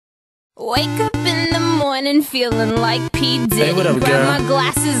Wake up in the morning feeling like P. Diddy. Hey, what up, Grab girl? my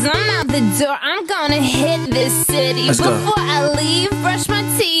glasses, I'm out the door. I'm gonna hit this city. Let's go. Before I leave, brush my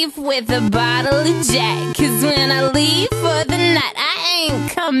teeth with a bottle of Jack. Cause when I leave for the night, I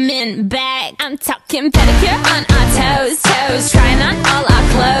ain't coming back. I'm talking pedicure on our toes, toes. Trying on all our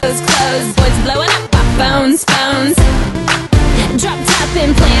clothes, clothes. Boys blowing up our phones, phones. Drop top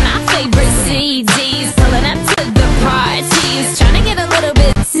and playing our favorite CDs. Pulling up to the parties, trying to get a little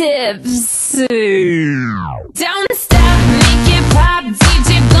bit tipsy. Don't stop, make it pop,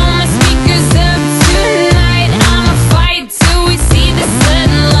 DJ blow my speakers up tonight. I'ma fight till we see the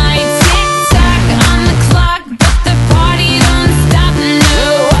sunlight. Tick tock on the clock, but the party don't stop.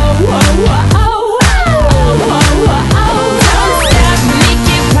 No, don't stop, make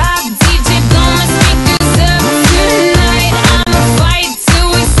it pop, DJ blow my speakers up tonight. I'ma fight till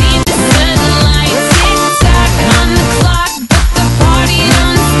we see the sunlight. Tick tock on the clock, but the party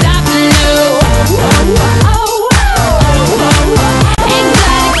don't stop. No, ain't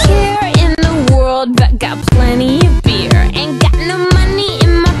got a care in the world, but got plenty of beer. Ain't got no money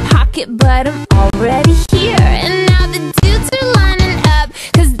in my pocket, but I'm already here. And now the dudes are lining up,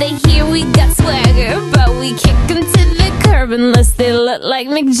 cause they hear we got swagger. But we kick them to the curb unless they look like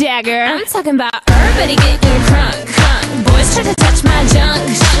Mick Jagger. I'm talking about everybody getting crunk, crunk. Boys try to touch my junk,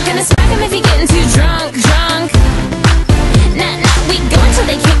 junk. Gonna smack him if he getting too drunk, drunk. Nah, nah, we go until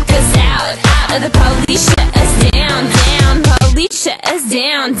they kick us out, out. The police shut us down, down. Police shut us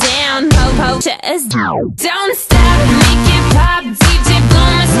down, down. Po-po shut us down. Don't stop, make it pop, DJ blow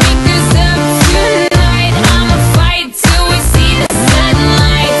my speakers up tonight. I'ma fight till we see the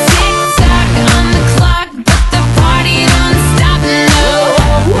sunlight. Tick tock on the clock, but the party don't stop. No,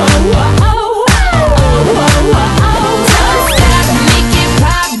 don't stop, make it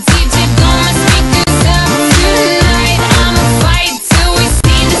pop, DJ blow my speakers up tonight. I'ma fight till we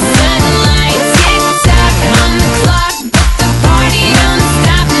see the sunlight. Tick tock on the clock, but the party don't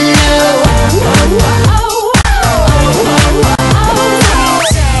stop. No,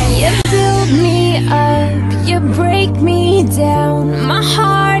 you build me up, you break me down. My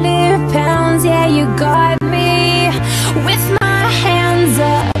heart it pounds, yeah, you got me. With my hands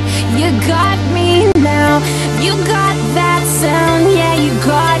up, you got me now. You got that sound, yeah, you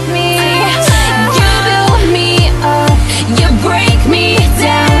got me. You build me up, you break me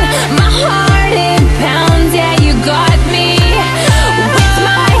down. My heart it pounds, yeah, you got me. With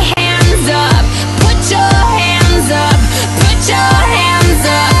my hands up, put your hands up, put your hands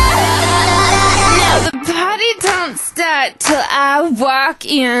up. Now the party don't start till I walk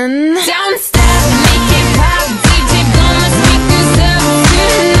in. Don't stop.